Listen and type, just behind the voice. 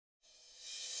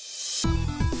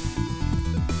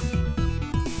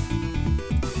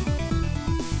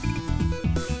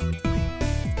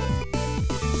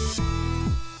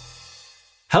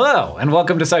Hello, and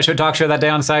welcome to SciShow Talk Show, that day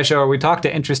on SciShow where we talk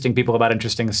to interesting people about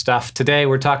interesting stuff. Today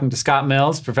we're talking to Scott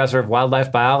Mills, professor of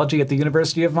wildlife biology at the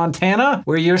University of Montana,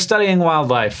 where you're studying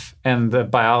wildlife and the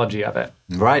biology of it.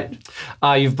 Right.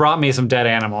 You've brought me some dead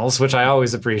animals, which I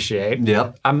always appreciate.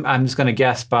 Yep. I'm just going to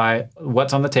guess by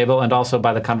what's on the table and also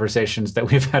by the conversations that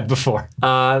we've had before.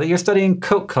 That you're studying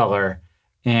coat color,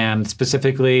 and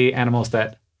specifically animals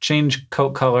that change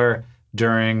coat color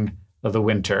during the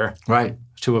winter. Right.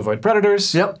 To avoid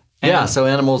predators. Yep. Yeah, so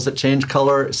animals that change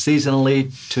color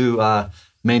seasonally to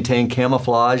maintain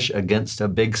camouflage against a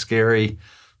big, scary,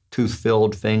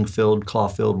 tooth-filled, fang-filled,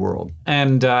 claw-filled world.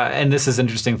 And this is an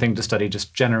interesting thing to study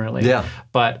just generally. Yeah.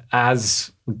 But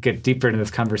as we get deeper into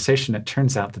this conversation, it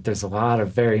turns out that there's a lot of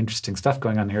very interesting stuff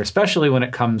going on here, especially when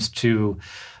it comes to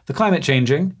the climate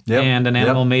changing and an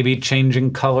animal maybe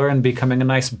changing color and becoming a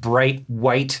nice bright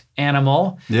white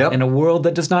animal in a world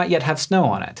that does not yet have snow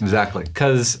on it. Exactly.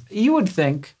 Because you would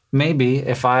think maybe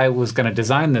if I was going to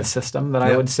design this system that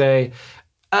I would say,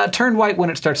 turn white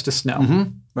when it starts to snow. Mm-hmm.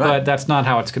 Right. But that's not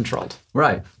how it's controlled.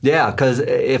 Right. Yeah, because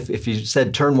if you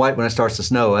said turn white when it starts to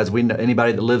snow, as we know,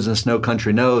 anybody that lives in snow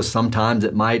country knows, sometimes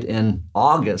it might in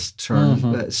August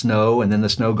turn snow, and then the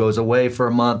snow goes away for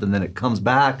a month, and then it comes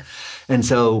back. And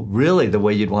so really the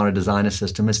way you'd want to design a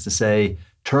system is to say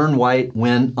turn white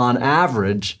when, on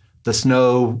average, the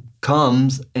snow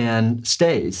comes and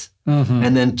stays.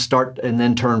 And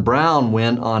then turn brown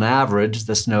when, on average,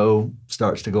 the snow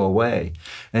starts to go away.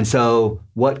 And so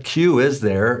what cue is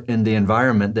there in the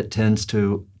environment that tends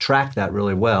to track that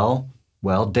really well?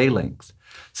 Well, day length.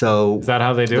 So is that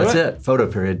how they do it? That's it.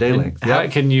 Photoperiod, day length. How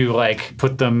can you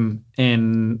put them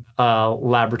in a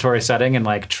laboratory setting and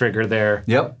trigger their?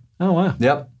 Yep. Oh wow.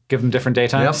 Yep. Give them different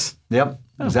daytimes. Yep.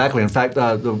 Exactly. In fact,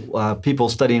 the people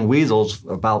studying weasels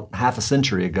about half a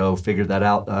century ago figured that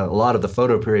out. A lot of the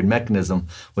photoperiod mechanism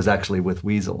was actually with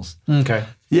weasels. Okay.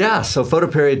 Yeah, so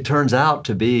photoperiod turns out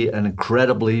to be an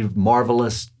incredibly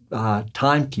marvelous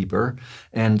timekeeper,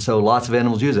 and so lots of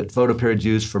animals use it. Photoperiod's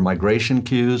used for migration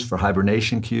cues, for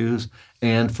hibernation cues,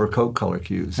 and for coat color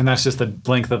cues. And that's just the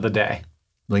length of the day.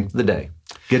 Length of the day.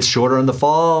 Gets shorter in the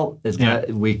fall.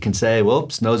 We can say, well,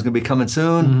 snow's going to be coming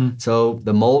soon. So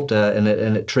the molt, and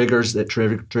it triggers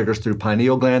through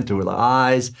pineal gland, through the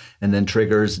eyes, and then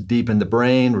triggers deep in the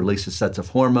brain, releases sets of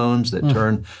hormones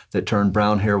that turn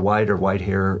brown hair white or white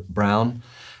hair brown.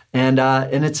 And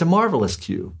it's a marvelous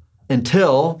cue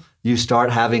until you start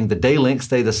having the day length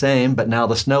stay the same, but now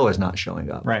the snow is not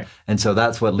showing up. Right. And so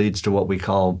that's what leads to what we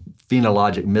call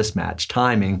phenologic mismatch,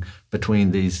 timing between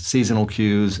these seasonal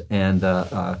cues and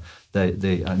the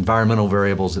environmental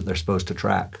variables that they're supposed to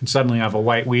track. And suddenly you have a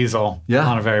white weasel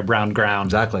on a very brown ground.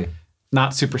 Exactly.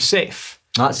 Not super safe.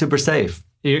 Not super safe.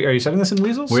 Are you studying this in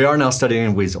weasels? We are now studying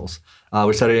in weasels.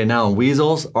 We're studying it now in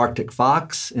weasels, Arctic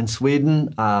fox in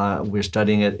Sweden. We're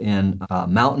studying it in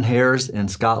mountain hares in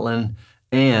Scotland.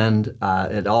 And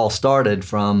it all started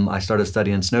from, I started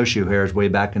studying snowshoe hares way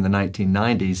back in the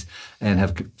 1990s and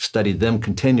have studied them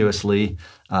continuously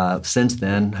since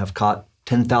then, have caught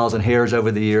 10,000 hares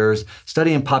over the years,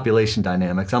 studying population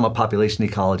dynamics. I'm a population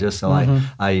ecologist, so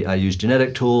I use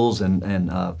genetic tools and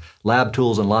lab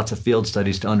tools and lots of field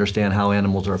studies to understand how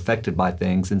animals are affected by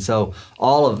things. And so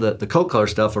all of the coat color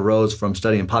stuff arose from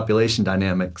studying population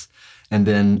dynamics, and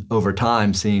then over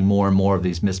time seeing more and more of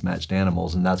these mismatched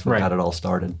animals, and that's what got it all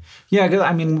started. Yeah,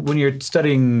 I mean, when you're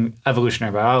studying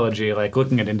evolutionary biology,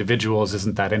 looking at individuals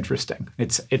isn't that interesting.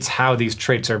 It's how these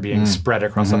traits are being spread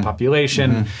across a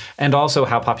population, and also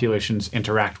how populations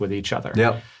interact with each other.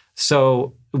 Yep.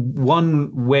 So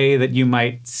one way that you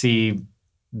might see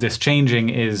this changing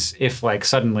is if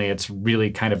suddenly it's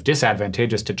really kind of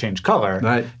disadvantageous to change color.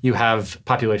 Right. You have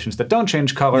populations that don't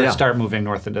change color start moving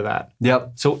north into that.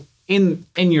 Yep. So in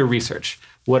your research,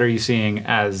 what are you seeing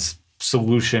as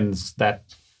solutions that,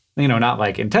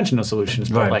 not intentional solutions,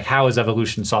 but how is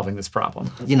evolution solving this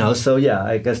problem? So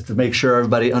I guess to make sure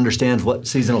everybody understands what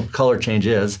seasonal color change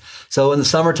is. So in the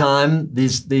summertime,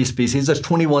 these species, there's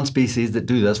 21 species that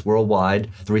do this worldwide.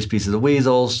 3 species of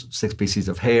weasels, 6 species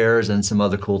of hares, and some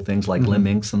other cool things like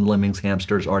lemmings, some lemmings,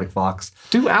 hamsters, Arctic fox.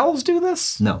 Do owls do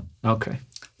this? No. Okay.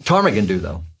 Ptarmigan do,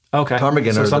 though. Okay.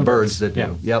 Ptarmigan are the birds that do.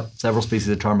 Yeah. Yep, several species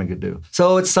of ptarmigan do.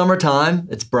 So it's summertime,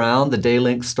 it's brown, the day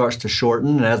length starts to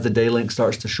shorten, and as the day length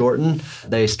starts to shorten,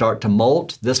 they start to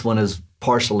molt. This one is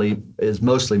mostly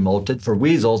molted. For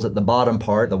weasels, at the bottom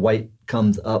part, the white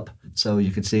comes up. So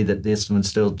you can see that this one's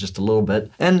still just a little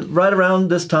bit. And right around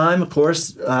this time, of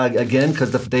course, again,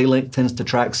 because the day length tends to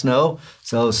track snow,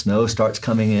 so snow starts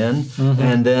coming in.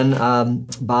 And then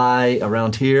by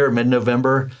around here,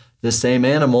 mid-November, this same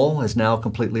animal is now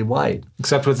completely white.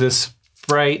 Except with this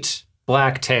bright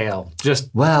black tail.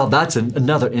 Well, that's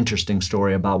another interesting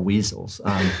story about weasels.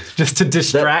 Just to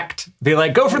distract, be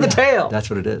like, go for the tail. That's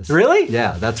what it is. Really?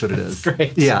 Yeah, that's what it is.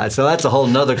 Great. Yeah, so that's a whole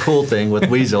nother cool thing with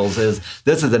weasels is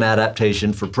this is an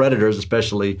adaptation for predators,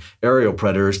 especially aerial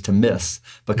predators, to miss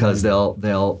because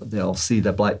they'll see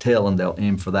the black tail and they'll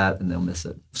aim for that and they'll miss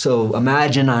it. So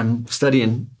imagine I'm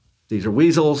studying. These are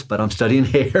weasels, but I'm studying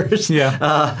hares.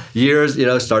 Yeah. Years,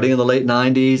 starting in the late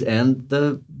 90s, and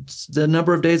the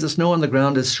number of days of snow on the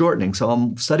ground is shortening. So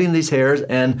I'm studying these hares,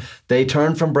 and they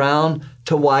turn from brown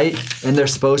to white, and they're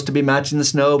supposed to be matching the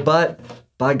snow, but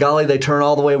by golly, they turn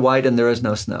all the way white and there is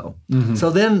no snow. Mm-hmm. So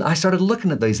then I started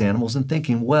looking at these animals and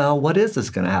thinking, well, what is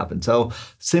this going to happen? So it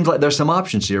seems like there's some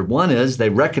options here. One is they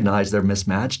recognize they're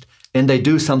mismatched and they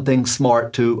do something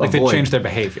smart to avoid. Like they change their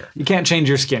behavior. You can't change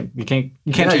your skin. You can't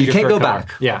change your fur go color.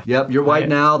 back. Yeah. Yep, you're white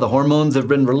now. The hormones have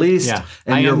been released. Yeah.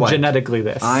 And you're white. Genetically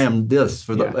this. I am this.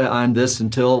 I'm this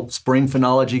until spring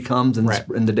phenology comes and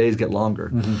the days get longer.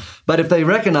 Mm-hmm. But if they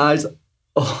recognize,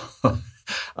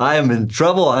 I am in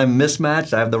trouble. I'm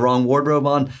mismatched. I have the wrong wardrobe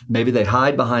on. Maybe they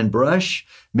hide behind brush.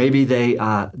 Maybe they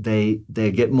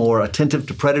get more attentive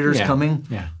to predators coming.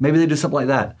 Yeah. Maybe they do something like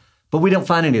that. But we don't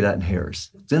find any of that in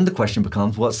hares. Then the question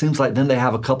becomes, well, it seems like then they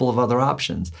have a couple of other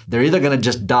options. They're either going to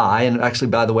just die, and actually,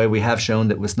 by the way, we have shown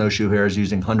that with snowshoe hares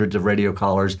using hundreds of radio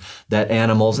collars that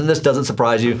animals, and this doesn't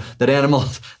surprise you, that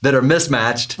animals that are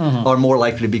mismatched are more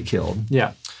likely to be killed.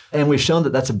 Yeah. And we've shown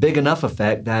that that's a big enough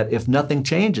effect that if nothing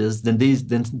changes, then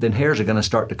then hares are going to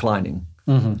start declining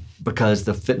because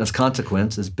the fitness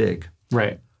consequence is big.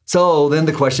 Right. So then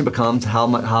the question becomes, how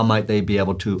might they be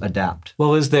able to adapt?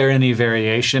 Well, is there any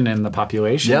variation in the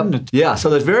population? Yep. Yeah, so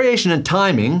there's variation in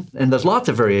timing, and there's lots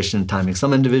of variation in timing.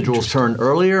 Some individuals turn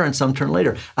earlier and some turn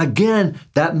later. Again,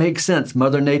 that makes sense.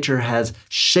 Mother Nature has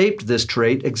shaped this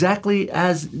trait exactly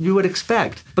as you would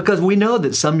expect, because we know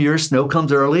that some years snow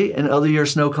comes early and other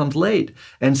years snow comes late.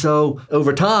 And so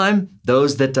over time,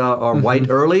 those that are white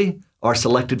early are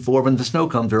selected for when the snow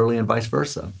comes early and vice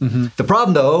versa. Mm-hmm. The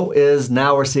problem, though, is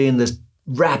now we're seeing this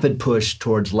rapid push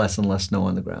towards less and less snow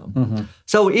on the ground. Mm-hmm.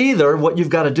 So either what you've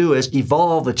got to do is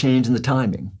evolve a change in the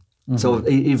timing. Mm-hmm. So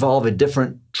evolve a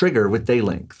different trigger with day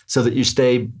length so that you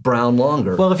stay brown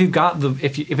longer. Well, if you've got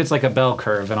if it's like a bell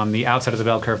curve, and on the outside of the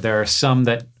bell curve, there are some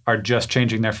that are just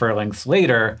changing their fur lengths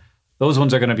later, those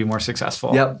ones are going to be more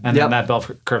successful. Yep. And then that bell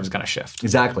curve is going to shift.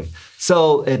 Exactly.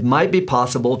 So it might be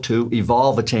possible to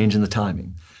evolve a change in the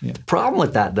timing. Yeah. The problem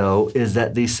with that, though, is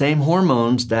that these same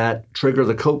hormones that trigger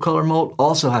the coat color molt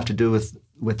also have to do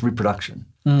with reproduction.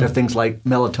 They're things like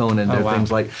melatonin. They're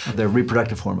things like their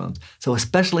reproductive hormones. So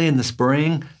especially in the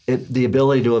spring, the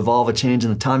ability to evolve a change in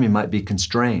the timing might be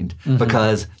constrained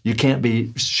because you can't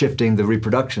be shifting the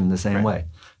reproduction the same way.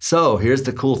 So here's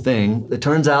the cool thing. It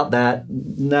turns out that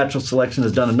natural selection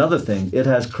has done another thing. It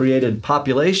has created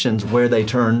populations where they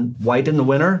turn white in the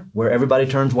winter, where everybody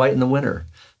turns white in the winter.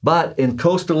 But in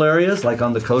coastal areas, like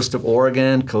on the coast of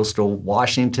Oregon, coastal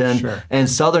Washington, and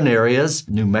southern areas,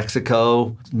 New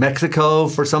Mexico,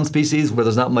 for some species where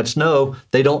there's not much snow,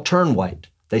 they don't turn white.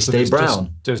 They stay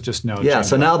brown. There's just no change.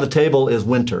 So now the table is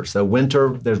winter. So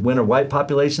there's winter white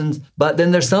populations, but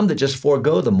then there's some that just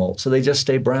forego the molt, so they just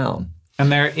stay brown.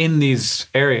 And they're in these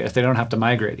areas. They don't have to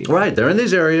migrate either. Right, they're in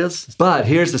these areas. But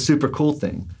here's the super cool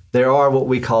thing. There are what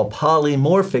we call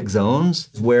polymorphic zones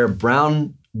where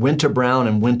winter brown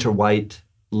and winter white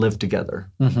live together.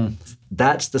 Mm-hmm.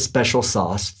 That's the special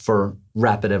sauce for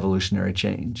rapid evolutionary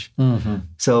change. Mm-hmm.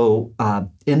 So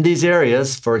in these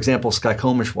areas, for example,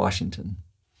 Skykomish, Washington,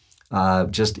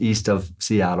 just east of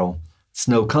Seattle,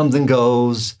 snow comes and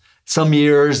goes. Some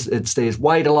years it stays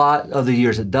white a lot. Other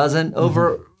years it doesn't.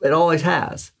 It always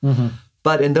has. Mm-hmm.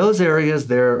 But in those areas,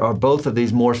 there are both of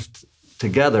these morphed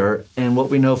together. And what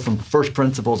we know from first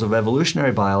principles of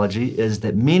evolutionary biology is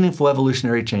that meaningful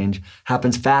evolutionary change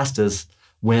happens fastest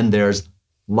when there's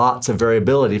lots of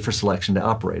variability for selection to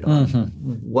operate on.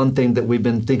 Mm-hmm. One thing that we've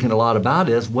been thinking a lot about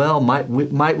is, well, might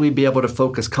we be able to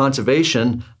focus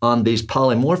conservation on these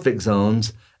polymorphic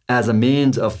zones as a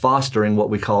means of fostering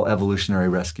what we call evolutionary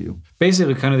rescue?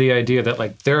 Basically, kind of the idea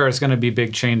that there is going to be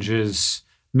big changes,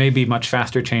 maybe much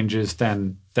faster changes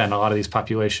than a lot of these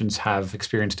populations have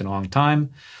experienced in a long time,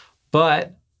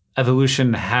 but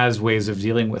evolution has ways of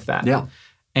dealing with that. Yeah.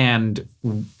 And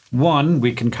one,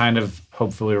 we can kind of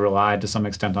hopefully rely to some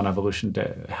extent on evolution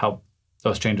to help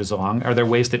those changes along. Are there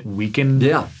ways that we can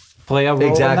play a role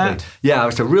in that? Yeah,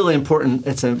 it's a really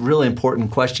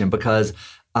important question because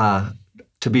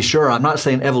to be sure, I'm not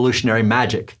saying evolutionary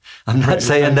magic. I'm not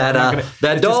saying that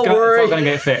don't worry. It's all going to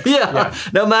get fixed. Yeah,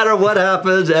 no matter what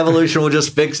happens, evolution will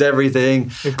just fix everything.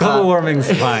 Global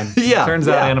warming's fine. Yeah. Turns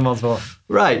out animals will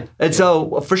Right. And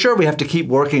so for sure we have to keep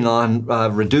working on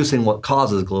reducing what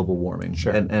causes global warming.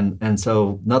 Sure. And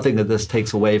so nothing of this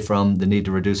takes away from the need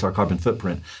to reduce our carbon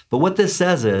footprint. But what this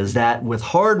says is that with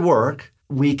hard work,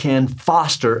 we can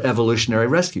foster evolutionary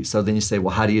rescue. So then you say,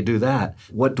 well, how do you do that?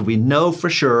 What do we know for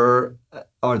sure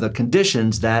are the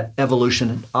conditions that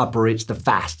evolution operates the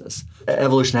fastest?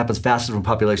 Evolution happens fastest when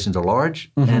populations are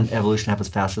large, and evolution happens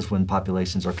fastest when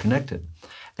populations are connected.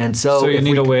 And so you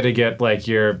need a way to get like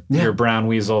your brown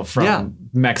weasel from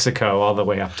Mexico all the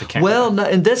way up to Canada. Well, no,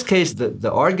 in this case,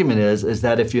 the argument is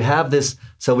that if you have this,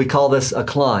 so we call this a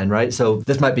cline, right? So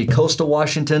this might be coastal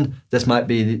Washington, this might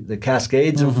be the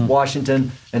Cascades of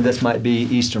Washington, and this might be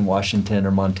eastern Washington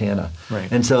or Montana. Right.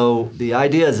 And so the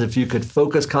idea is if you could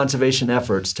focus conservation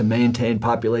efforts to maintain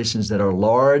populations that are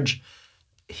large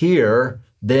here,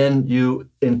 then you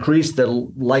increase the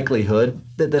likelihood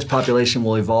that this population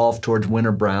will evolve towards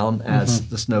winter brown as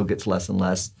the snow gets less and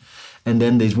less. And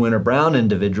then these winter brown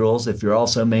individuals, if you're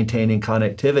also maintaining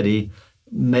connectivity,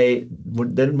 may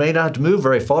not have to move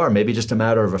very far, maybe just a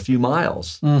matter of a few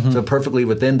miles. So perfectly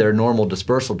within their normal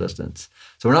dispersal distance.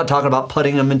 So we're not talking about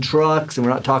putting them in trucks, and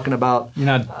we're not talking about you're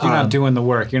not doing the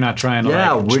work. You're not trying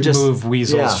to move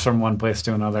weasels from one place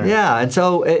to another. Yeah, and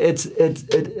so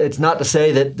it's not to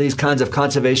say that these kinds of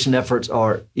conservation efforts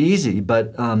are easy,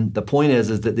 but the point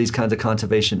is that these kinds of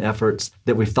conservation efforts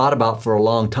that we've thought about for a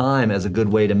long time as a good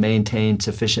way to maintain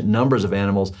sufficient numbers of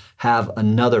animals have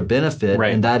another benefit,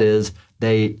 and that is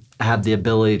they have the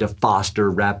ability to foster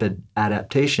rapid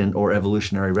adaptation or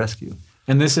evolutionary rescue.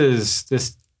 And this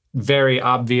is very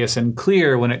obvious and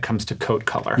clear when it comes to coat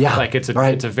color. Yeah, like it's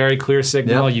a very clear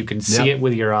signal. You can see it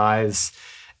with your eyes.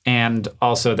 And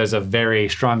also there's a very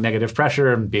strong negative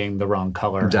pressure in being the wrong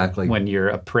color when you're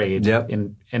a preyed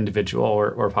individual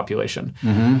or population.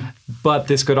 But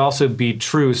this could also be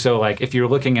true. So like if you're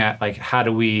looking at like how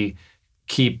do we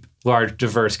keep large,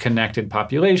 diverse, connected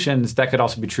populations, that could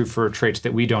also be true for traits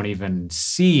that we don't even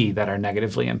see that are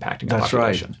negatively impacting a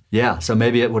population. Right. Yeah, so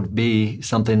maybe it would be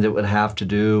something that would have to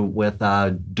do with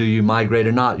do you migrate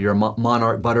or not? You're a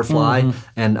monarch butterfly,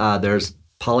 and there's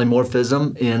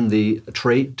polymorphism in the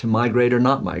trait to migrate or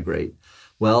not migrate.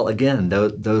 Well, again,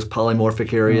 those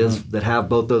polymorphic areas that have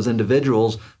both those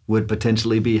individuals would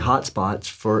potentially be hotspots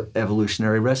for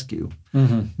evolutionary rescue.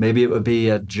 Maybe it would be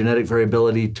a genetic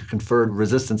variability to confer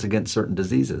resistance against certain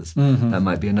diseases. That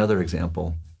might be another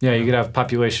example. Yeah, you could have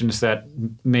populations that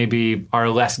maybe are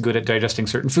less good at digesting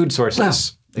certain food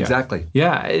sources. Exactly.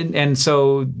 Yeah, and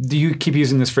so you keep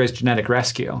using this phrase genetic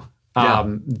rescue.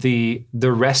 The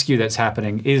rescue that's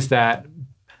happening, is that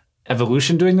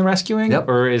evolution doing the rescuing,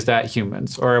 or is that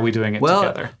humans, or are we doing it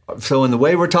together? So in the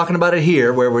way we're talking about it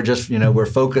here, where we're just we're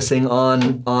focusing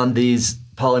on these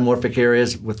polymorphic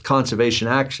areas with conservation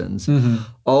actions,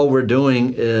 all we're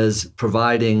doing is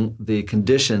providing the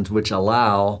conditions which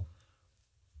allow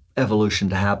evolution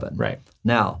to happen. Right.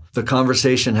 Now, the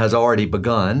conversation has already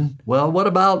begun. Well, what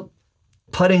about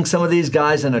putting some of these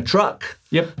guys in a truck?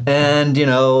 And, you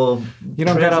don't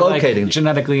got to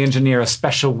genetically engineer a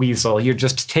special weasel. You're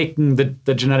just taking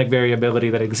the genetic variability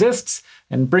that exists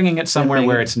and bringing it somewhere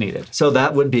where it's needed. So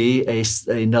that would be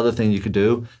another thing you could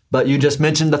do. But you just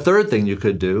mentioned the third thing you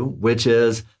could do, which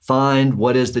is find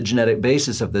what is the genetic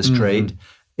basis of this trait.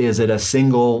 Is it a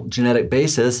single genetic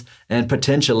basis, and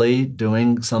potentially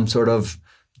doing some sort of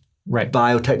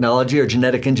biotechnology or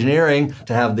genetic engineering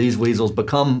to have these weasels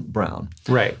become brown.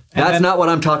 Right. That's not what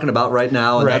I'm talking about right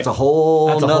now, and that's a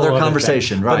whole other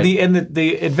conversation. Right. But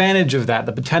the advantage of that,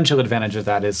 the potential advantage of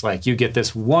that is like you get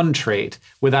this one trait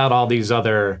without all these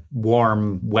other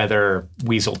warm weather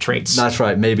weasel traits. That's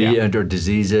right. Maybe under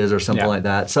diseases or something like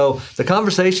that. So the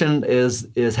conversation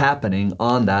is happening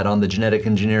on the genetic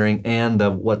engineering and the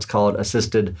what's called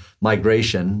assisted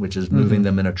migration, which is moving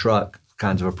them in a truck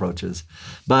kinds of approaches.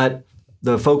 But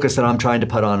the focus that I'm trying to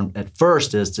put on at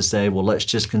first is to say, well, let's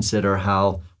just consider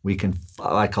how we can,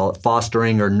 I call it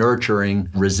fostering or nurturing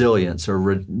resilience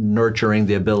or nurturing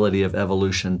the ability of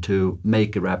evolution to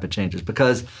make rapid changes.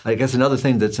 Because I guess another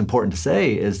thing that's important to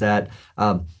say is that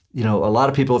a lot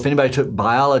of people, if anybody took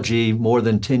biology more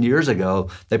than 10 years ago,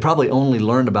 they probably only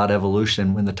learned about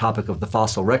evolution when the topic of the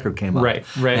fossil record came up. Right.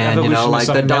 And, evolution like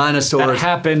the dinosaurs. That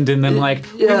happened, and then we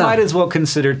might as well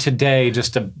consider today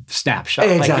just a snapshot.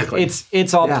 Exactly. Like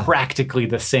it's all practically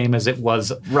the same as it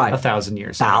was 1,000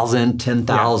 years ago. 1,000,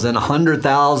 10,000,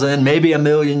 100,000, maybe 1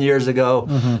 million years ago.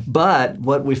 But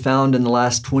what we found in the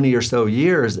last 20 or so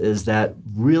years is that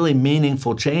really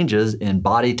meaningful changes in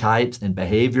body types and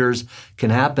behaviors can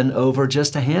happen over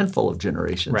just a handful of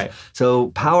generations. Right. So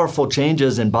powerful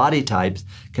changes in body types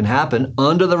can happen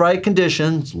under the right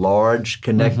conditions, large,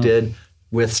 connected,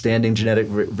 with standing genetic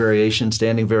variation,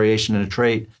 standing variation in a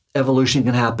trait, evolution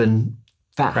can happen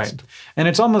fast. Right. And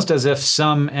it's almost as if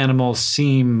some animals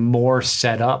seem more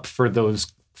set up for that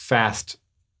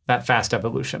fast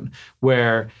evolution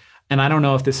and I don't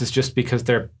know if this is just because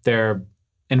their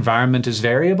environment is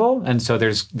variable, and so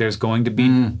there's going to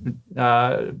be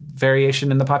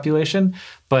variation in the population,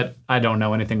 but I don't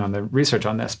know anything on the research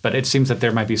on this, but it seems that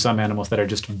there might be some animals that are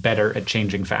just better at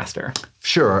changing faster.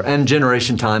 Sure, and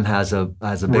generation time has a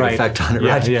big effect on it,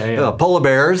 right? Yeah. Polar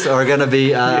bears are going to be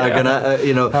have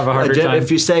a harder time.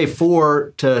 If you say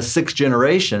 4 to 6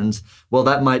 generations, well,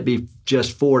 that might be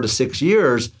just 4 to 6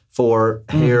 years for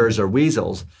hares or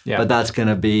weasels, but that's going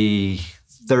to be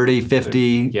 30,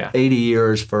 50, 80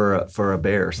 years for a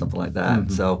bear or something like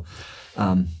that. So,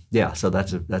 so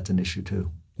that's an issue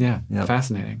too. Yeah,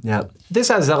 fascinating. Yeah, this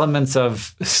has elements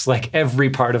of like every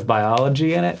part of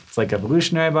biology in it. It's like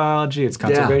evolutionary biology, it's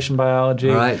conservation biology.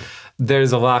 Right.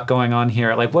 There's a lot going on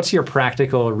here. Like, what's your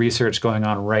practical research going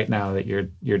on right now that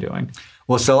you're doing?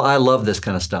 Well, so I love this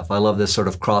kind of stuff. I love this sort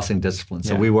of crossing disciplines.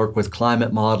 So we work with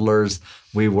climate modelers.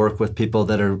 We work with people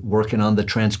that are working on the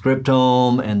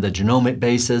transcriptome and the genomic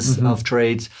basis of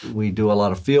traits. We do a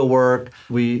lot of field work.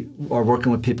 We are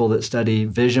working with people that study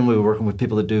vision. We're working with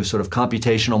people that do sort of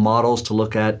computational models to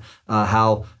look at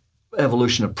how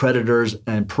evolution of predators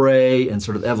and prey and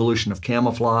sort of evolution of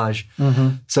camouflage.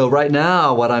 So right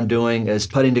now what I'm doing is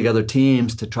putting together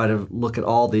teams to try to look at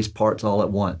all these parts all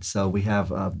at once. So we have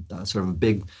sort of a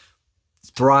big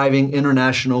thriving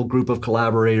international group of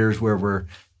collaborators where we're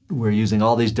using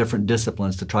all these different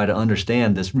disciplines to try to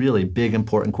understand this really big,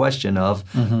 important question of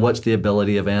what's the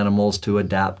ability of animals to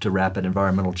adapt to rapid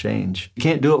environmental change. You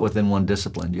can't do it within one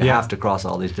discipline. You have to cross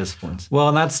all these disciplines. Well,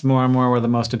 and that's more and more where the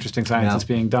most interesting science is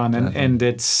being done. And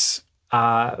it's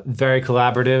very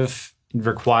collaborative. It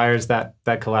requires that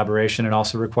collaboration. It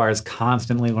also requires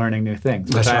constantly learning new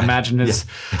things, which I imagine is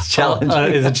a challenge.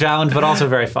 Is a challenge, but also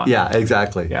very fun. Yeah,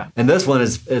 exactly. Yeah. And this one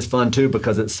is fun too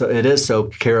because it is so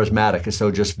charismatic. It's so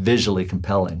just visually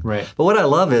compelling. Right. But what I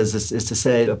love is to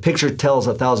say a picture tells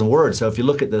 1,000 words. So if you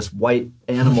look at this white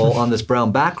animal on this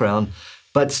brown background,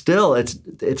 but still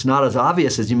it's not as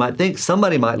obvious as you might think.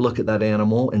 Somebody might look at that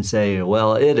animal and say,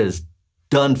 well, it is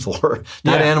done for.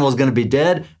 That animal is going to be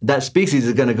dead. That species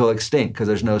is going to go extinct because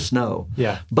there's no snow.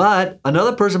 Yeah. But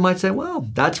another person might say, well,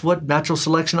 that's what natural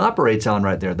selection operates on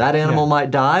right there. That animal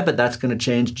might die, but that's going to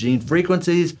change gene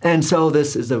frequencies. And so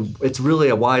it's really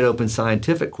a wide open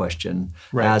scientific question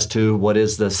as to what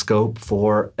is the scope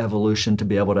for evolution to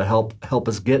be able to help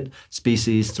us get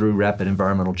species through rapid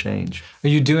environmental change. Are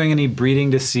you doing any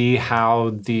breeding to see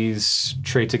how these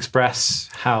traits express?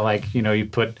 How, like, you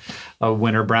put a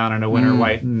winter brown and a winter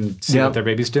white and see what their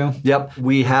babies do? Yep.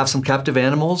 We have some captive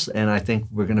animals, and I think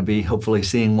we're going to be hopefully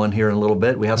seeing one here in a little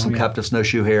bit. We have some captive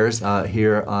snowshoe hares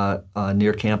here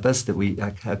near campus that we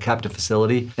have a captive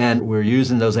facility, and we're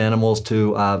using those animals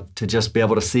to just be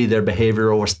able to see their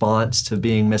behavioral response to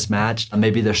being mismatched,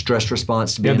 maybe their stress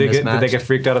response to being mismatched. Do they get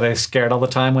freaked out? Are they scared all the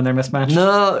time when they're mismatched?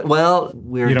 No. Well,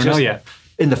 you don't know yet.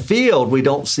 In the field, we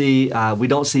don't see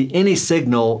any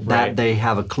signal that they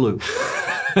have a clue.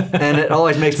 And it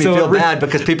always makes me feel bad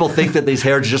because people think that these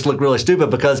hares just look really stupid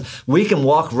because we can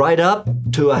walk right up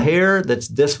to a hare that's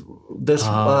this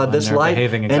light,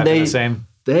 and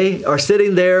they are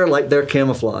sitting there like they're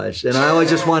camouflaged. And I always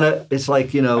just want to, it's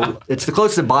like, it's the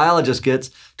closest a biologist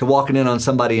gets to walking in on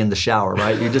somebody in the shower,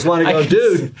 right? You just want to go,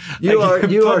 dude,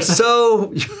 you are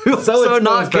so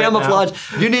not camouflaged.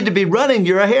 You need to be running.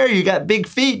 You're a hare. You got big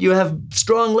feet. You have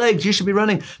strong legs. You should be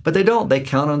running. But they don't. They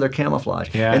count on their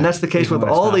camouflage. Yeah, and that's the case with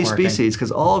all these species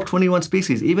because all 21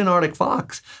 species, even Arctic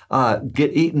fox,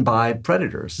 get eaten by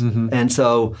predators. And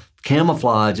so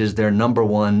camouflage is their number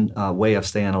one way of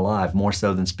staying alive, more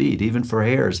so than speed. Even for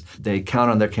hares, they count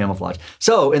on their camouflage.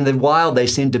 So in the wild, they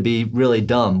seem to be really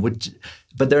dumb,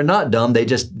 but they're not dumb. They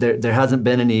just there hasn't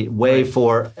been any way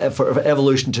for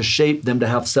evolution to shape them to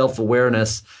have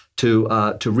self-awareness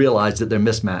to realize that they're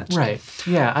mismatched. Right.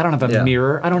 Yeah. I don't have a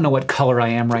mirror. I don't know what color I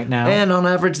am right now. And on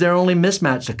average, they're only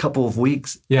mismatched a couple of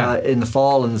weeks in the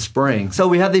fall and the spring. So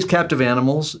we have these captive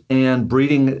animals and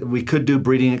breeding. We could do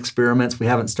breeding experiments. We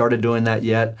haven't started doing that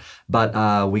yet,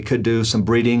 but we could do some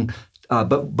breeding.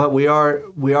 But we are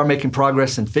making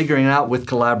progress in figuring out with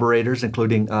collaborators,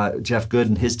 including Jeff Good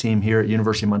and his team here at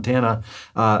University of Montana,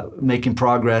 making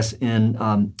progress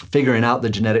in figuring out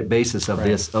the genetic basis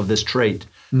of this trait,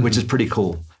 which is pretty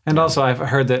cool. And also, I've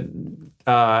heard that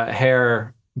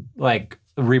hare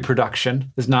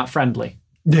reproduction is not friendly.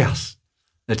 Yes,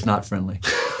 it's not friendly.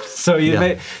 So you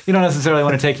don't necessarily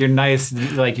want to take your nice,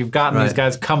 like you've gotten these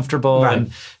guys comfortable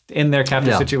and in their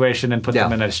captive situation and put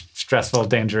them in a stressful,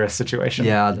 dangerous situation.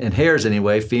 Yeah, in hares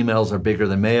anyway, females are bigger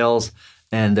than males,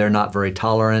 and they're not very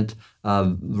tolerant.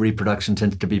 Reproduction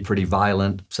tends to be pretty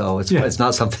violent, so it's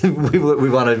not something we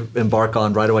want to embark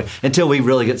on right away until we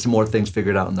really get some more things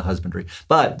figured out in the husbandry.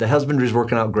 But the husbandry is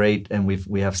working out great, and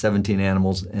we have 17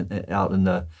 animals out in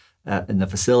the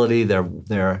facility.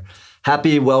 They're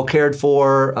happy, well cared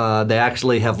for. They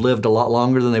actually have lived a lot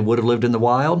longer than they would have lived in the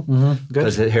wild.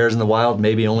 Because hares in the wild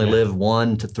maybe only live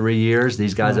 1 to 3 years.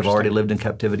 These guys have already lived in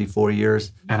captivity 4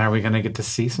 years. And are we going to get to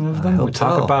see some of them? We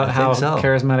talk so. about how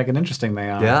charismatic and interesting they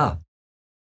are. Yeah.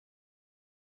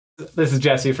 This is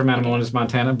Jessi from Animal Wonders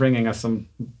Montana, bringing us some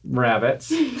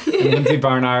rabbits. Lindsey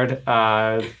Barnard,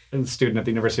 a student at the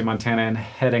University of Montana, and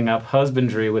heading up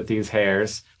husbandry with these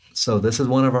hares. So this is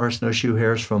one of our snowshoe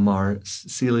hares from our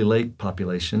Sealy Lake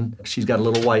population. She's got a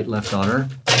little white left on her.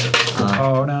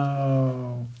 Oh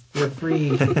no, you're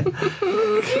free. Oh,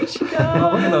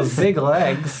 look at those big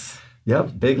legs.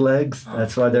 Yep, big legs.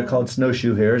 That's why they're called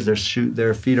snowshoe hares.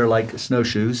 Their feet are like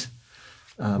snowshoes.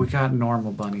 We got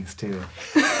normal bunnies too.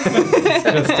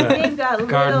 Just They've got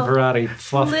garden variety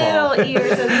fluff ball. little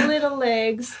ears and little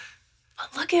legs.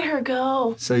 But look at her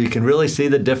go. So you can really see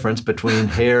the difference between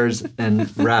hares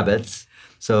and rabbits.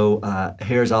 So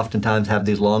hares oftentimes have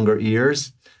these longer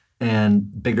ears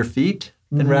and bigger feet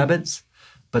than rabbits.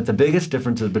 But the biggest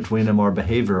differences between them are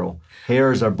behavioral.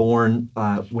 Hares are born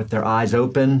with their eyes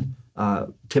open,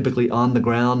 typically on the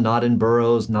ground, not in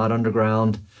burrows, not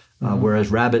underground. Whereas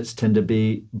rabbits tend to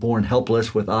be born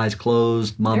helpless with eyes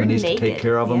closed. Mama needs to take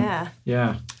care of them.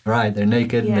 Yeah. Right, they're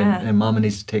naked and mama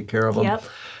needs to take care of them. Yep.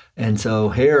 And so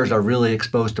hares are really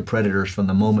exposed to predators from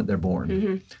the moment they're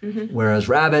born. Whereas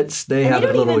rabbits, they have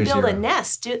it a little easier. They don't even build a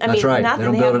nest. That's right. Nothing. They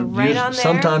don't have build it right on there.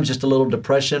 Sometimes just a little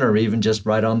depression or even just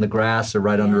right on the grass or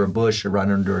right under a bush or right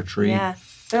under a tree. Yeah.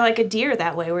 They're like a deer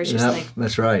that way where it's just like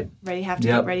that's right.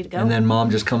 get ready to go. And then mom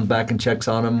just comes back and checks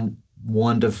on them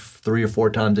 1 to 3 or 4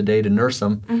 times a day to nurse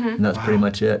them, and that's pretty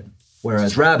much it.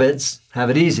 Whereas rabbits have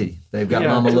it easy. They've got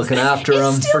mama looking after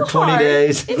them for 20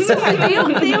 days. It's so hard. They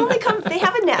only come. They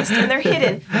have a nest and they're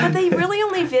hidden, but they really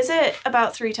only visit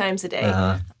about 3 times a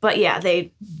day. But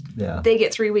they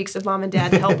get 3 weeks of mom and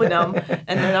dad helping them,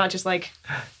 and they're not just like,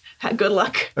 good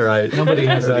luck. Right. Nobody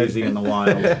has it easy in the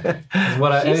wild.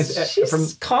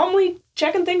 She's calmly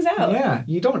checking things out. Yeah,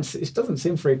 she doesn't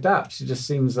seem freaked out. She just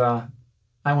seems,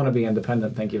 I want to be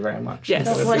independent, thank you very much. Yes.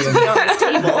 I don't want to be on this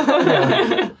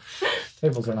table.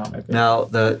 Tables are not my favorite. Now,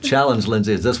 the challenge,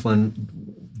 Lindsey, is this one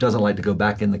doesn't like to go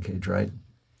back in the cage, right?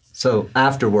 So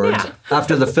afterwards,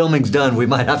 after the filming's done, we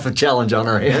might have a challenge on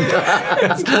our hand.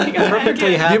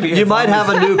 Perfectly happy. You might have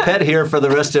a new pet here for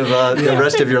the rest of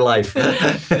your life.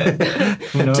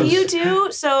 Do you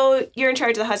do? So you're in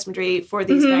charge of the husbandry for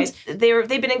these guys. They've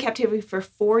been in captivity for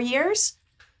 4 years.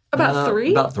 About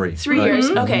 3? About 3. 3 years.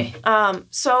 Okay.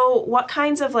 So what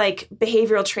kinds of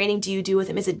behavioral training do you do with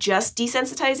them? Is it just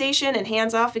desensitization and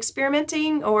hands-off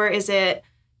experimenting, or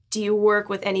do you work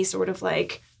with any sort of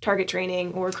target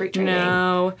training or crate training?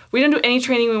 No, we don't do any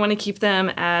training. We want to keep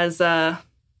them as their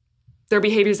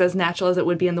behaviors as natural as it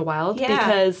would be in the wild,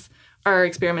 because our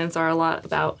experiments are a lot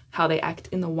about how they act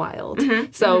in the wild.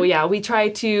 So we try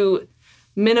to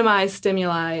minimize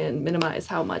stimuli and minimize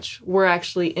how much we're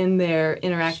actually in there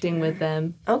interacting with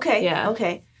them. Okay. Yeah.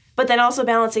 Okay. But then also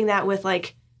balancing that with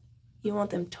you want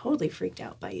them totally freaked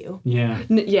out by you. Yeah.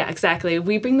 Yeah, exactly.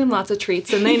 We bring them lots of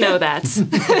treats and they know that.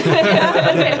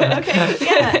 Okay.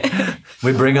 Yeah.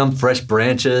 We bring them fresh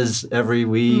branches every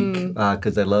week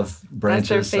because they love branches.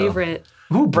 That's their favorite.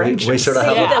 Ooh, branches. We sort of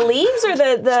have the leaves or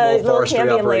the little forestry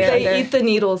cambium layer? operation. They eat the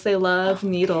needles. They love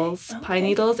needles, pine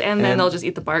needles, and then they'll just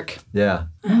eat the bark. Yeah,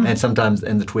 and sometimes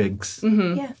the twigs.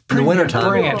 Yeah. In the wintertime.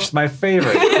 Branch, my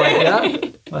favorite.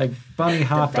 Like bunny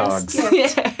hot dogs.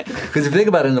 Because if you think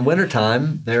about it, in the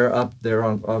wintertime, they're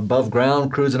above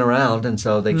ground cruising around, and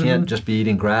so they can't just be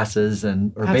eating grasses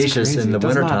and herbaceous in the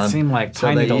wintertime. It does not seem like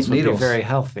pine needles would be very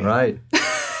healthy. Right.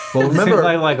 Well, Remember,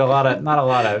 remember, not a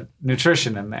lot of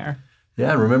nutrition in there.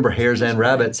 Yeah, remember hares and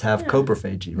rabbits have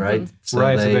coprophagy, right? So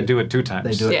they do it 2 times.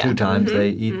 They do it 2 times. They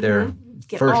eat their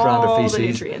Get first round of all the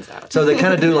feces. nutrients out. So they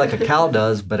kind of do like a cow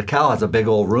does, but a cow has a big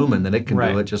old rumen that it can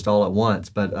do it just all at once.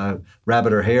 But a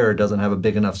rabbit or hare doesn't have a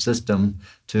big enough system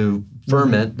to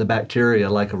ferment the bacteria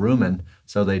like a rumen,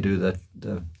 so they do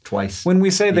the twice. When we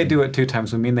say they do it 2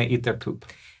 times, we mean they eat their poop.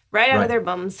 Right out of their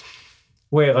bums.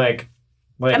 Wait, like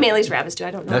I mean, at least rabbits do.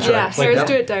 I don't know. That's Yeah, right. hares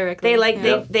do it directly.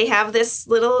 They they have this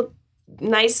little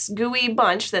nice gooey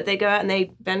bunch that they go out and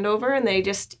they bend over and they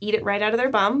just eat it right out of their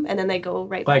bum, and then they go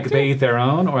right back Like they eat their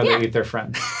own, or they eat their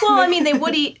friends? Well, I mean, they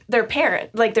would eat their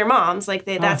parent, like their moms. Like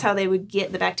that's how they would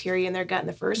get the bacteria in their gut in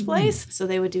the first place. So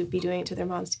they would be doing it to their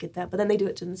moms to get that, but then they do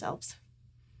it to themselves.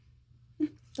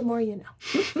 The more you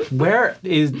know. Where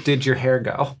did your hair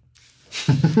go?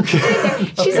 She's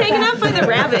hanging out by the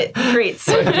rabbit crates.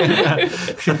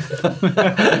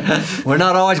 We're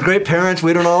not always great parents.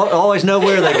 We don't always know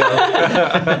where they go.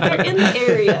 They're in the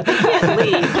area. They can't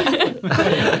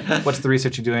leave. What's the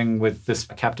research you're doing with this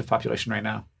captive population right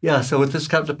now? Yeah, so with this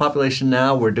captive population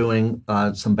now, we're doing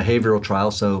some behavioral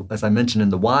trials. So as I mentioned, in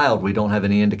the wild, we don't have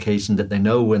any indication that they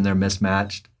know when they're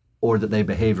mismatched or that they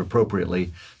behave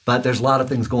appropriately. But there's a lot of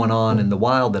things going on in the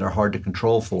wild that are hard to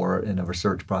control for in a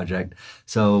research project.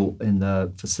 So in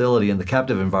the facility, in the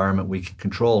captive environment, we can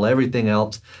control everything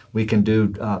else. We can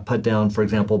put down, for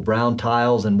example, brown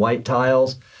tiles and white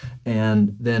tiles,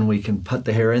 and then we can put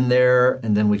the hair in there,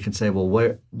 and then we can say, well,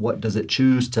 what does it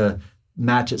choose to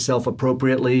match itself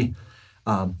appropriately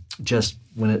just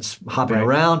when it's hopping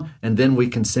around, and then we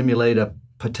can simulate a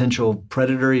potential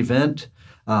predator event,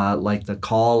 like the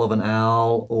call of an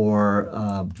owl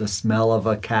or the smell of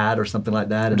a cat or something like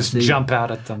that. And just jump out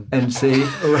at them. And see,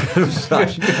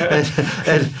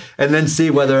 and then see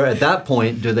whether at that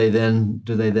point do they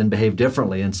then behave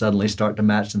differently and suddenly start to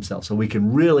match themselves. So we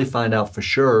can really find out for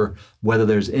sure whether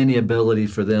there's any ability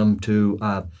for them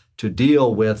to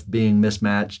deal with being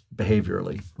mismatched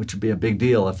behaviorally, which would be a big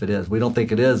deal if it is. We don't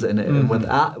think it is, and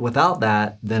without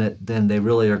that, then they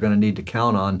really are going to need to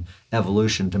count on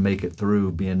evolution to make it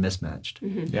through being mismatched.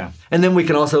 Mm-hmm. Yeah. And then we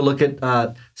can also look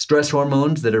at stress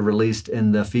hormones that are released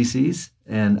in the feces,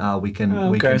 and we can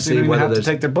so see you don't even whether have to there's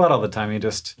take their blood all the time. You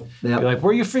just be like,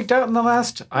 were you freaked out in the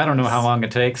last? I don't know how long it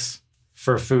takes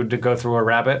for food to go through a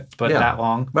rabbit, but that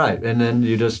long. Right, and then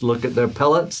you just look at their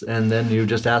pellets, and then you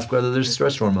just ask whether there's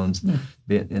stress hormones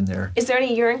in there. Is there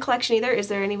any urine collection either? Is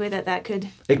there any way that could?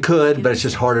 It could, but it's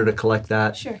just harder to collect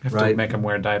that. Sure. You have right? to make them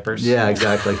wear diapers. Yeah,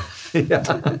 exactly.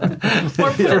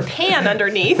 Or put a pan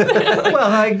underneath.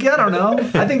 Well, I don't know.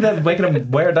 I think that making them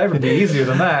wear a diaper would be easier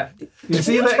than that. You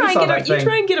see that? You saw that thing. You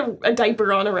try and get a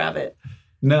diaper on a rabbit.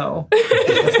 No,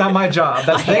 that's not my job.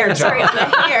 That's their job. Sorry, on the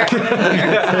hair.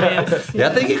 Yeah,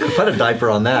 I think you could put a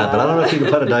diaper on that, but I don't know if you can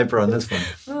put a diaper on this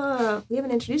one. We haven't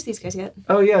introduced these guys yet.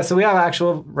 Oh yeah, so we have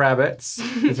actual rabbits.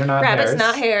 These are not rabbits, hares.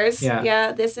 not hares.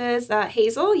 Yeah. This is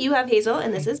Hazel. You have Hazel,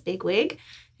 and this is Bigwig.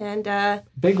 And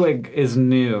Bigwig is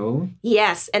new.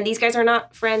 Yes, and these guys are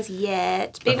not friends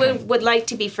yet. Bigwig would like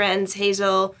to be friends.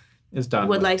 Hazel is done.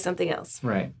 Would like something else.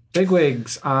 Right.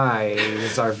 Bigwig's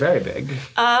eyes are very big.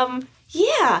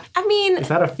 Yeah, I mean... Is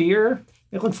that a fear?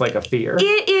 It looks like a fear.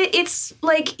 It's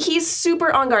like he's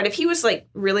super on guard. If he was like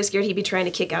really scared, he'd be trying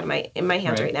to kick out of my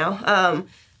hands right now.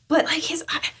 But like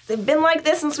they've been like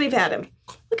this since we've had him.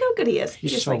 Look how good he is.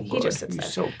 He's just so good. He just sits there.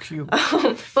 He's so cute.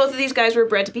 Both of these guys were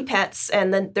bred to be pets,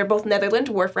 and then they're both Netherland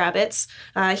Dwarf rabbits.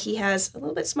 He has a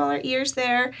little bit smaller ears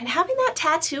there, and having that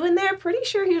tattoo in there, pretty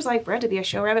sure he was like bred to be a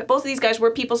show rabbit. Both of these guys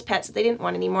were people's pets that they didn't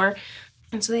want anymore.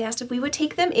 And so they asked if we would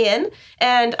take them in.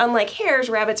 And unlike hares,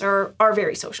 rabbits are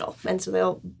very social. And so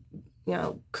they'll,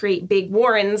 create big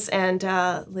warrens and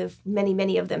live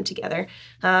many of them together.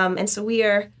 And so we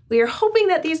are hoping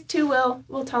that these two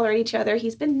will tolerate each other.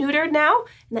 He's been neutered now,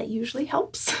 and that usually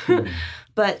helps.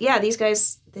 But yeah, these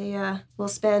guys, they will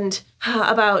spend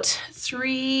about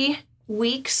 3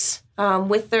 weeks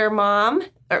with their mom,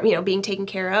 or, being taken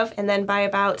care of. And then by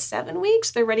about 7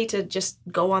 weeks, they're ready to just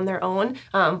go on their own.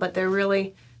 But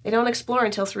they don't explore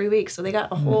until 3 weeks. So they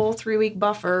got a whole 3-week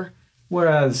buffer.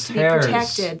 Whereas to be hares,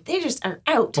 protected. They just are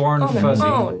out born on fuzzy.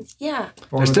 their own. Yeah.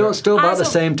 They're still about the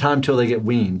same time till they get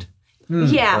weaned.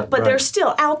 Yeah, but they're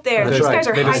still out there. That's These right. guys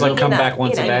are They just hiding come back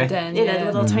once a day in a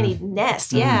little tiny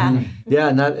nest. Yeah. Yeah,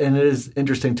 and it is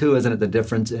interesting too, isn't it? The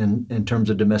difference in terms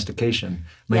of domestication.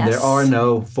 I mean, there are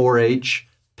no 4-H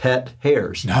pet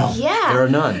hares. No. Yeah. There are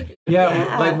none.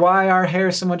 Yeah, like why are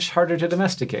hares so much harder to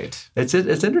domesticate? It's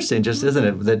interesting, just isn't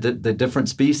it? The different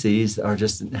species are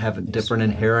just have different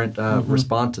inherent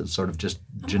responses, sort of just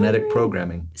genetic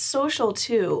programming. Social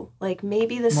too, like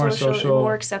maybe the More social social.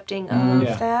 more accepting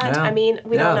of that. Yeah. I mean,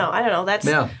 we don't Yeah. know. I don't know. That's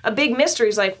a big mystery.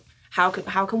 Is like how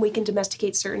can we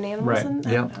domesticate certain animals? Right. And,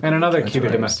 And another key to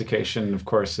domestication, of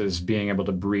course, is being able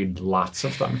to breed lots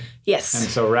of them. Yes. And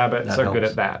so rabbits That are good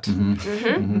helps. at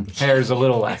that. Hares a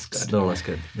little less good. A little less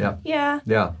good. Yeah. Yeah.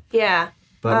 Yeah. Yeah.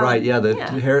 But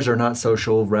the hares are not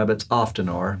social. Rabbits often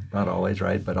are, not always,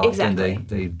 right? But often Exactly.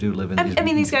 they do live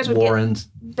in these guys would warrens.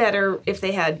 get better if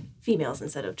they had females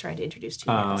instead of trying to introduce two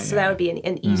males. So yeah. that would be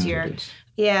an easier.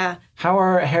 Yeah. How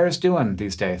are hares doing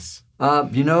these days?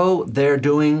 They're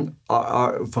doing,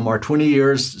 from our 20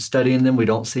 years studying them, we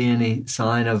don't see any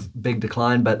sign of big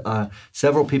decline, but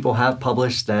several people have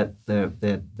published that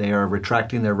they are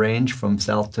retracting their range from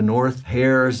south to north.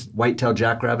 Hares, white-tailed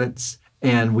jackrabbits,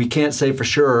 and we can't say for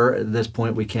sure at this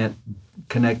point, we can't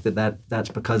connect that's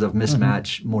because of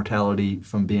mismatch mortality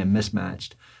from being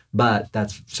mismatched. But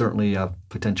that's certainly a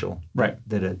potential, right?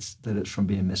 That it's from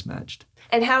being mismatched.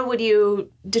 And how would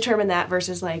you determine that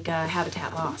versus like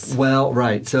habitat loss? Well,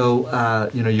 right. So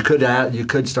you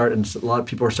could start, and a lot of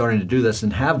people are starting to do this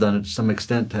and have done it to some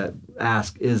extent to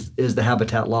ask: is the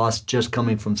habitat loss just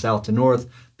coming from south to north?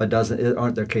 But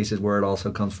aren't there cases where it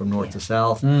also comes from north to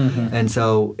south? Mm-hmm. And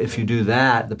so if you do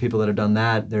that, the people that have done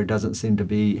that, there doesn't seem to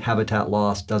be habitat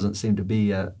loss. Doesn't seem to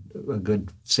be a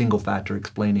good single factor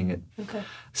explaining it. Okay.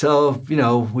 So,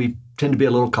 we tend to be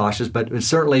a little cautious, but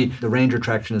certainly the range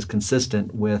retraction is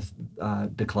consistent with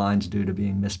declines due to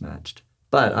being mismatched.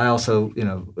 But I also,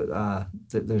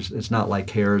 it's not like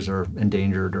hares are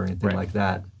endangered or anything like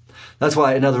that. That's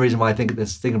why another reason why I think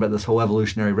thinking about this whole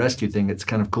evolutionary rescue thing, it's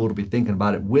kind of cool to be thinking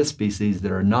about it with species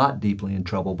that are not deeply in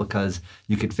trouble, because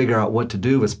you could figure out what to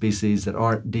do with species that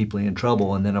aren't deeply in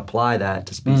trouble and then apply that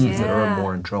to species that are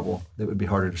more in trouble that would be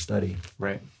harder to study.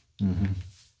 Right. Mm-hmm.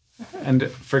 And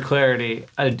for clarity,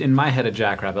 in my head, a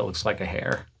jackrabbit looks like a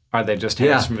hare. Are they just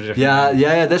hares from a different name?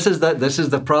 Yeah. This is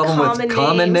the problem with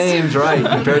common names, right,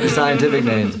 compared to scientific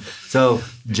names. So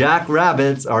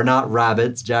jackrabbits are not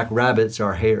rabbits. Jackrabbits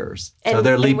are hares. So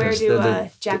they're lepus. And where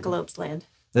do jackalopes land?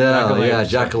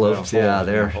 Jackalopes. Yeah,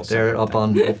 they're up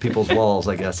on people's walls,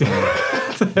 I guess.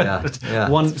 Yeah.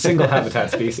 One single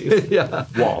habitat species.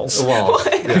 Walls.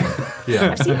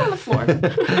 Yeah. I've seen them on the floor.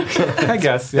 I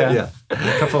guess. Yeah.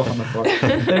 A couple on the floor.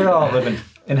 They're all living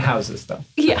in houses, though.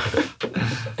 Yeah.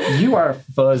 You are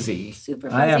fuzzy. Super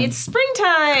fuzzy. It's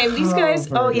springtime. These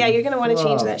guys. Oh yeah, you're gonna want to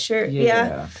change that shirt.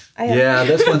 Yeah.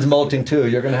 This one's molting too.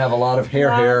 You're gonna have a lot of hair.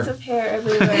 Lots of hair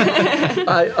everywhere.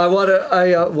 I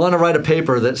want to write a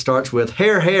paper that starts with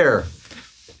hair.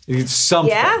 It's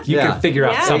something. Yeah. You can figure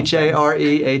out something.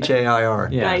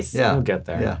 HAREHAIR. Yeah. Nice. Yeah. We'll get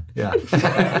there. Yeah.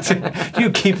 You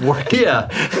keep working. Yeah.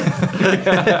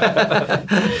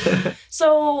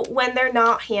 So when they're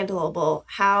not handleable,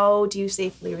 how do you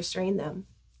safely restrain them?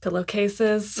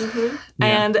 Pillowcases. Mm-hmm.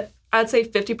 And I'd say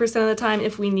 50% of the time,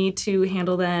 if we need to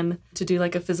handle them to do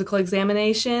like a physical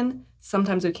examination,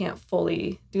 sometimes we can't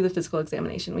fully do the physical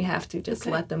examination. We have to just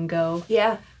let them go.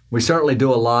 Yeah. We certainly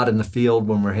do a lot in the field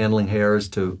when we're handling hares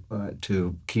to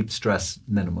keep stress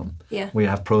minimum. Yeah. We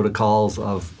have protocols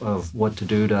of what to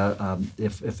do to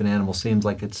if an animal seems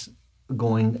like it's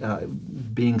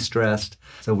being stressed.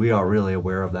 So we are really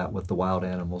aware of that with the wild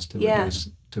animals to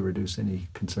reduce any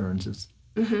concerns.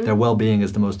 Their well-being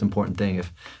is the most important thing.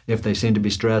 If they seem to be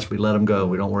stressed, we let them go.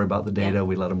 We don't worry about the data.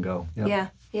 We let them go.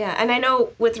 Yep. Yeah. And I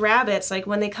know with rabbits, like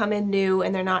when they come in new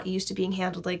and they're not used to being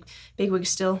handled, like Bigwig's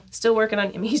still working on.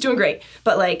 I mean, he's doing great,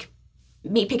 but like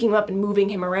me picking him up and moving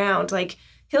him around, like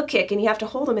he'll kick and you have to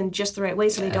hold them in just the right way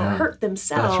so they don't hurt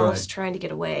themselves trying to get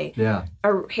away. Yeah.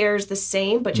 Are hares the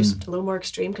same, but just a little more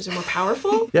extreme because they're more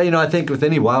powerful? Yeah, I think with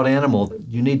any wild animal,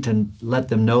 you need to let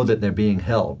them know that they're being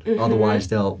held. Otherwise,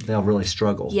 they'll really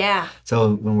struggle. Yeah.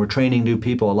 So when we're training new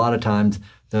people, a lot of times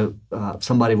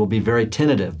somebody will be very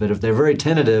tentative. But if they're very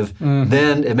tentative,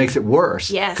 then it makes it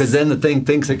worse. Yes. Because then the thing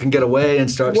thinks it can get away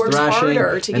and starts thrashing.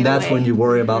 And that's when you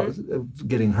worry about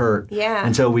getting hurt. Yeah.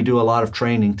 And so we do a lot of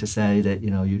training to say that, you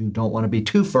don't want to be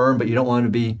too firm, but you don't want to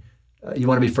be, you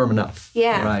want to be firm enough.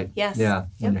 Yeah. Right. Yes. Yeah.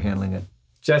 When you're handling it.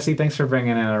 Jessi, thanks for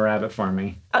bringing in a rabbit for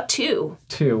me. Two.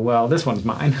 Well, this one's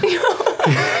mine.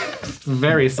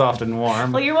 Very soft and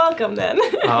warm. Well, you're welcome then.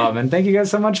 And thank you guys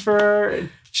so much for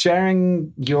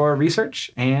sharing your research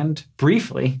and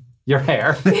briefly your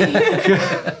hair.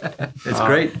 It's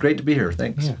great to be here.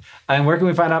 Thanks. Yeah. And where can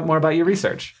we find out more about your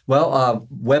research? Well,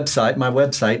 my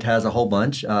website has a whole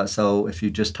bunch. So if you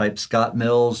just type Scott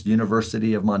Mills,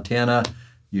 University of Montana,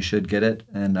 you should get it.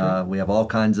 And we have all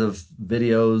kinds of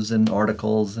videos and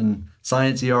articles and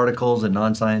science-y articles and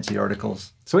non-science-y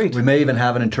articles. Sweet. We may even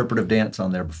have an interpretive dance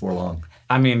on there before long.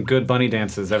 I mean, good bunny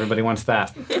dances. Everybody wants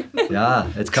that. Yeah,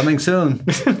 it's coming soon.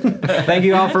 Thank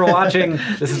you all for watching.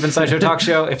 This has been SciShow Talk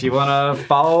Show. If you want to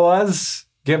follow us,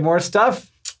 get more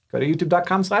stuff, go to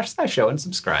youtube.com/SciShow and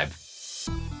subscribe.